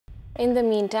In the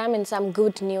meantime, in some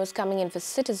good news coming in for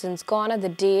citizens, gone are the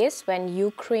days when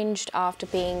you cringed after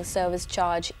paying service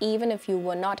charge even if you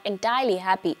were not entirely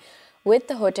happy with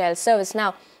the hotel service.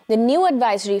 Now, the new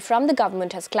advisory from the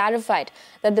government has clarified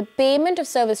that the payment of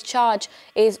service charge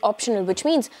is optional, which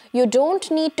means you don't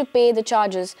need to pay the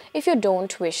charges if you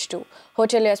don't wish to.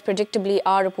 Hoteliers predictably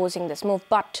are opposing this move.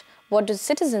 But what do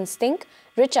citizens think?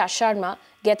 Richa Sharma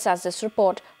gets us this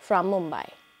report from Mumbai.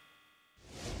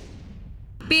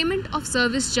 Payment of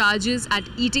service charges at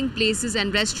eating places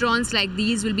and restaurants like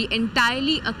these will be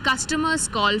entirely a customer's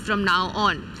call from now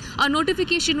on. A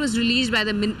notification was released by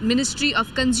the Ministry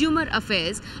of Consumer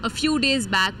Affairs a few days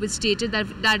back, which stated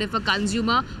that if a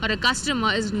consumer or a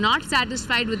customer is not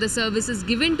satisfied with the services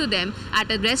given to them at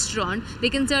a restaurant, they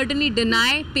can certainly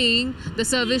deny paying the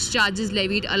service charges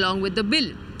levied along with the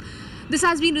bill. This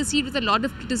has been received with a lot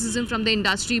of criticism from the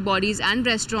industry bodies and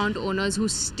restaurant owners who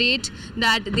state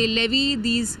that they levy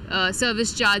these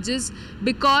service charges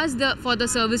because for the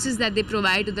services that they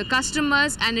provide to the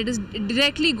customers, and it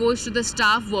directly goes to the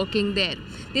staff working there.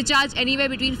 They charge anywhere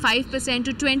between 5%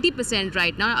 to 20%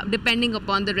 right now, depending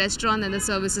upon the restaurant and the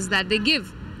services that they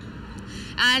give.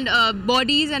 And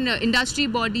bodies and industry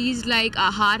bodies like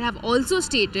AHAR have also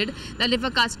stated that if a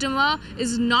customer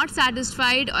is not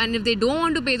satisfied and if they don't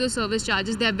want to pay those service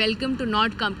charges, they are welcome to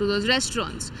not come to those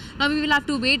restaurants. Now we will have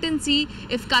to wait and see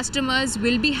if customers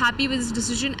will be happy with this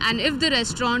decision and if the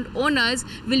restaurant owners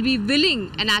will be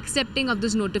willing and accepting of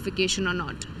this notification or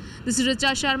not. This is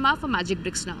Richa Sharma for Magic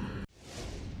Bricks Now.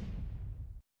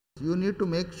 You need to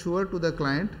make sure to the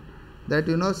client that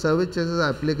service charges are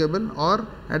applicable, or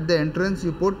at the entrance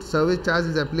you put service charge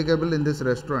is applicable in this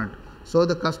restaurant. So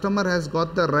the customer has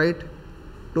got the right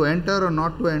to enter or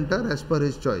not to enter as per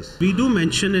his choice. We do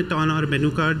mention it on our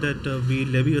menu card that we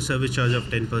levy a service charge of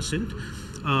 10%.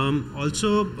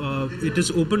 Also, it is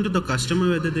open to the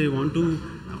customer whether they want to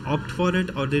opt for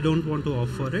it or they don't want to opt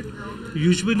for it.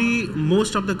 Usually,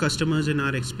 most of the customers in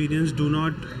our experience do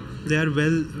not. They are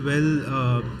well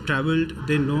traveled.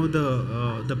 They know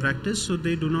the practice, so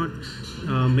they do not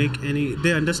make any.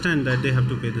 They understand that they have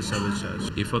to pay the service charge.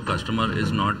 If a customer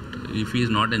is not, if he is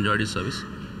not enjoyed his service,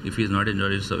 if he is not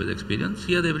enjoyed his service experience,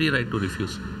 he has every right to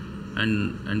refuse,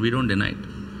 and we don't deny it.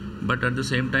 But at the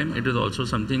same time, it is also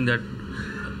something that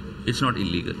it's not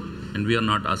illegal, and we are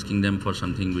not asking them for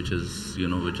something which is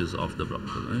which is off the block.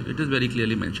 It is very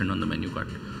clearly mentioned on the menu card.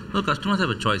 So customers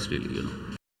have a choice, really.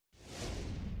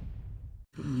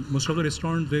 Most of the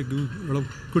restaurants, they give a lot of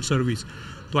good service,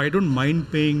 so I don't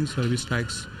mind paying service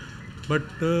tax. But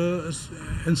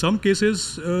in some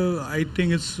cases, I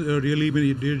think it's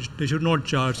really they should not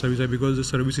charge service tax because the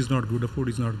service is not good, the food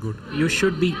is not good. You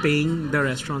should be paying the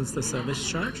restaurants the service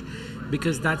charge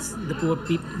because that's the poor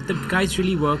people. The guys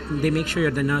really work. They make sure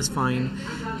your dinner is fine.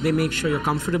 They make sure you're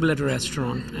comfortable at a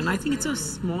restaurant. And I think it's a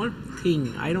small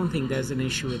thing. I don't think there's an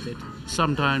issue with it.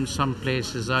 Sometimes some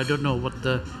places, I don't know what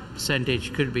the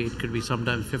percentage could be. It could be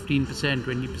sometimes 15%,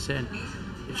 20%.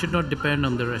 It should not depend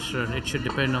on the restaurant. It should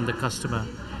depend on the customer.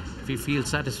 If you feel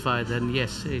satisfied, then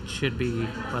yes, it should be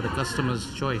by the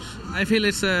customer's choice. I feel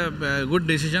it's a good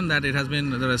decision that the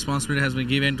responsibility has been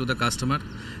given to the customer.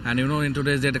 And in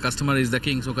today's day, the customer is the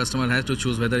king, so customer has to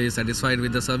choose whether he is satisfied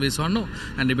with the service or no.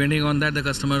 And depending on that, the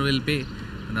customer will pay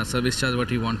the service charge what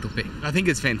he want to pay. I think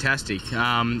it's fantastic.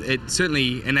 It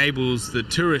certainly enables the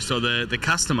tourist or the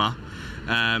customer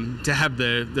to have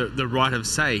the right of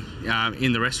say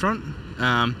in the restaurant.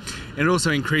 It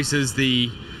also increases the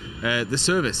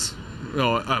service,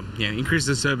 increases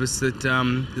the service that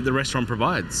the restaurant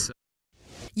provides.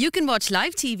 You can watch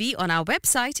live TV on our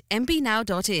website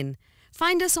mpnow.in.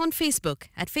 Find us on Facebook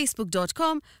at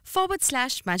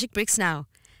facebook.com/magicbricksnow.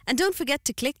 And don't forget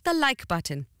to click the like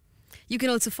button. You can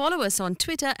also follow us on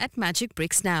Twitter at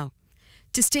magicbricksnow.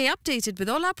 To stay updated with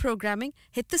all our programming,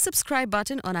 hit the subscribe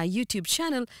button on our YouTube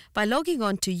channel by logging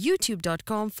on to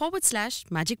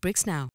youtube.com/magicbricksnow.